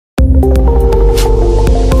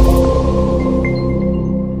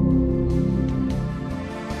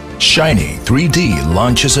Shiny 3D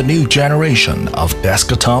launches a new generation of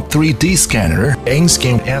desktop 3D scanner,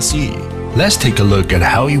 EinScan SE. Let's take a look at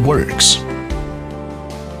how it works.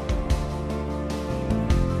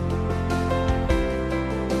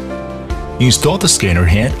 Install the scanner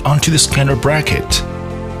head onto the scanner bracket.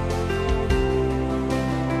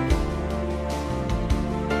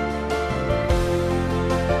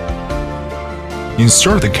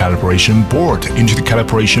 Insert the calibration board into the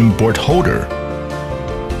calibration board holder.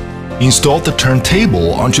 Install the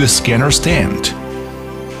turntable onto the scanner stand.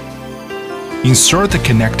 Insert the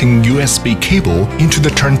connecting USB cable into the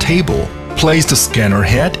turntable. Place the scanner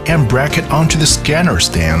head and bracket onto the scanner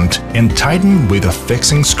stand and tighten with a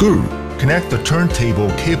fixing screw. Connect the turntable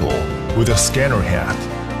cable with the scanner head.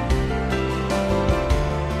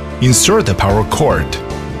 Insert the power cord.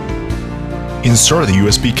 Insert the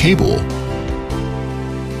USB cable.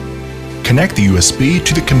 Connect the USB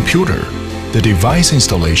to the computer. The device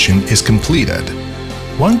installation is completed.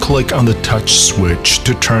 One click on the touch switch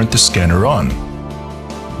to turn the scanner on.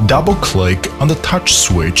 Double-click on the touch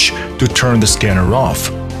switch to turn the scanner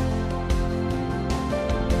off.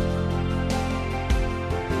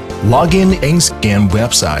 Log in EinScan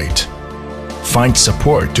website. Find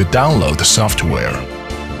support to download the software.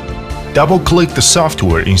 Double-click the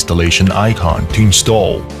software installation icon to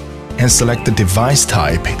install, and select the device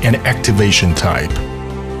type and activation type.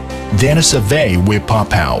 Then a survey will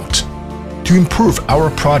pop out. To improve our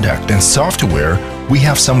product and software, we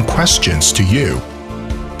have some questions to you.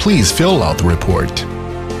 Please fill out the report.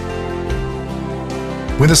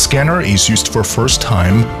 When the scanner is used for first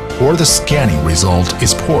time or the scanning result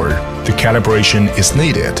is poor, the calibration is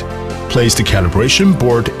needed. Place the calibration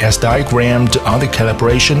board as diagrammed on the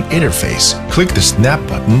calibration interface. Click the Snap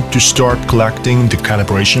button to start collecting the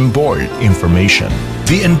calibration board information.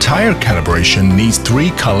 The entire calibration needs 3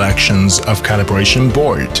 collections of calibration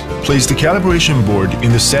board. Place the calibration board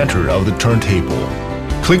in the center of the turntable.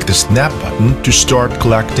 Click the Snap button to start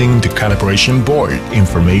collecting the calibration board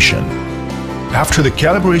information. After the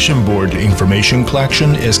calibration board information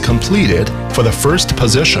collection is completed for the first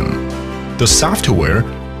position, the software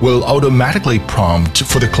will automatically prompt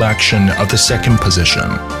for the collection of the second position.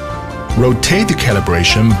 Rotate the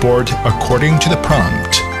calibration board according to the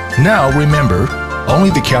prompt. Now remember, only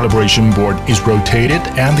the calibration board is rotated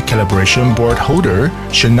and the calibration board holder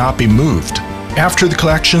should not be moved. After the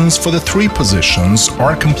collections for the 3 positions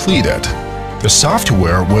are completed, the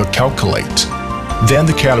software will calculate. Then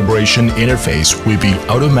the calibration interface will be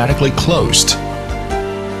automatically closed.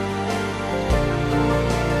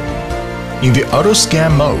 In the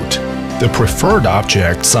auto-scan mode, the preferred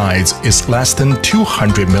object size is less than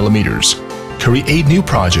 200 mm. Create new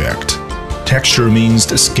project. Texture means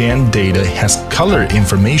the scanned data has color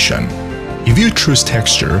information. If you choose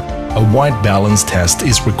texture, a white balance test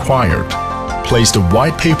is required. Place the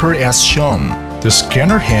white paper as shown. The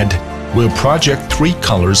scanner head will project 3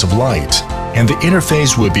 colors of light, and the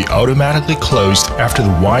interface will be automatically closed after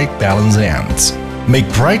the white balance ends.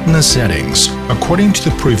 Make brightness settings according to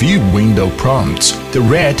the preview window prompts. The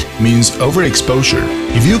red means overexposure.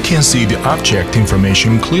 If you can see the object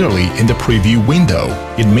information clearly in the preview window,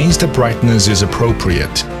 it means the brightness is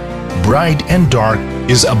appropriate. Bright and dark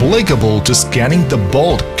is applicable to scanning the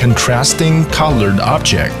bold, contrasting colored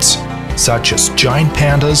objects, such as giant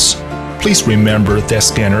pandas. Please remember that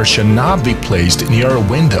scanner should not be placed near a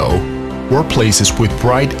window or places with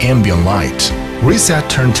bright ambient light. Reset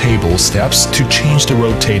turntable steps to change the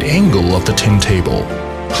rotate angle of the turntable.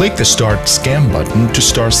 Click the Start Scan button to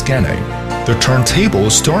start scanning. The turntable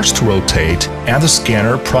starts to rotate and the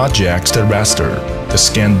scanner projects the raster. The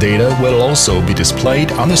scan data will also be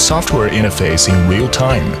displayed on the software interface in real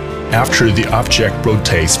time. After the object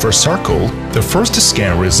rotates for a circle, the first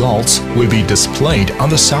scan results will be displayed on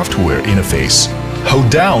the software interface. Hold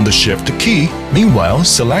down the Shift key, meanwhile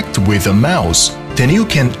select with the mouse. Then you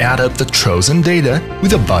can add up the chosen data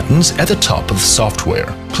with the buttons at the top of the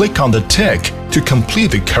software. Click on the tick to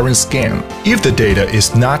complete the current scan. If the data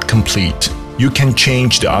is not complete, you can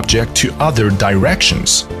change the object to other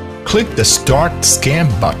directions. Click the Start Scan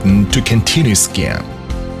button to continue scan.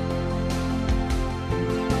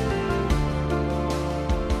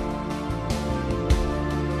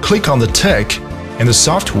 Click on the tick and the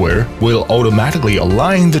software will automatically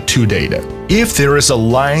align the 2 data. If there is a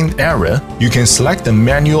line error, you can select the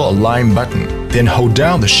Manual Align button, then hold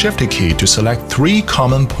down the Shift key to select 3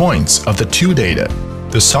 common points of the 2 data.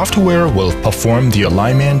 The software will perform the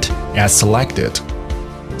alignment as selected.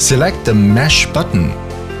 Select the Mesh button.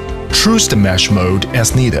 Choose the mesh mode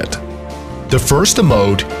as needed. The first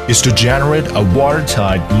mode is to generate a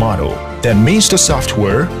watertight model. That means the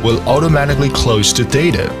software will automatically close the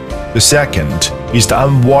data. The second is the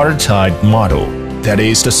unwatertight model. That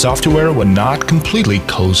is, the software will not completely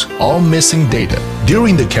code all missing data.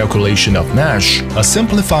 During the calculation of mesh, a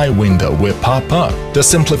simplify window will pop up. The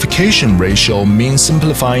simplification ratio means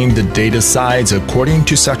simplifying the data size according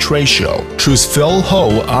to such ratio. Choose Fill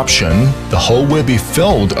Hole option. The hole will be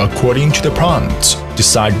filled according to the prompt.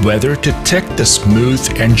 Decide whether to tick the smooth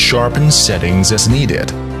and sharpen settings as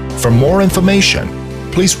needed. For more information,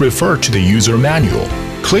 please refer to the user manual.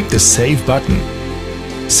 Click the Save button.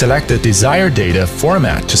 Select the desired data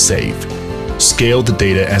format to save. Scale the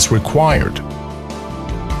data as required.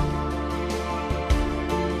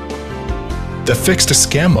 The fixed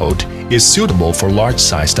scan mode is suitable for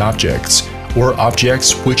large-sized objects or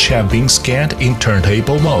objects which have been scanned in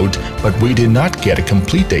turntable mode but we did not get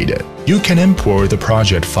complete data. You can import the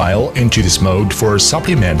project file into this mode for a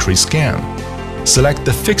supplementary scan. Select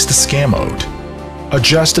the fixed scan mode.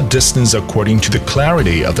 Adjust the distance according to the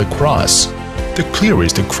clarity of the cross. The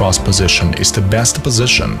clearest cross position is the best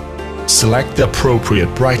position. Select the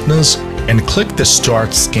appropriate brightness and click the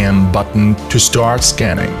Start Scan button to start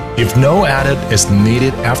scanning. If no edit is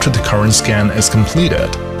needed after the current scan is completed,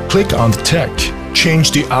 click on the tick.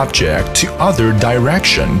 Change the object to other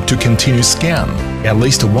direction to continue scan. At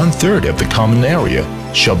least 1/3 of the common area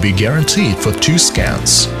shall be guaranteed for 2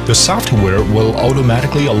 scans. The software will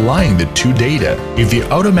automatically align the 2 data. If the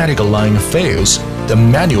automatic align fails, the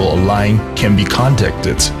manual align can be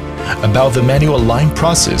contacted. About the manual align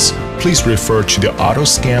process, please refer to the auto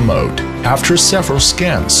scan mode. After several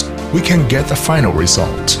scans, we can get the final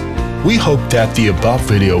result. We hope that the above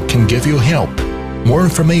video can give you help. More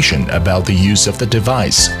information about the use of the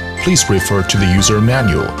device, please refer to the user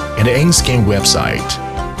manual and the EinScan website.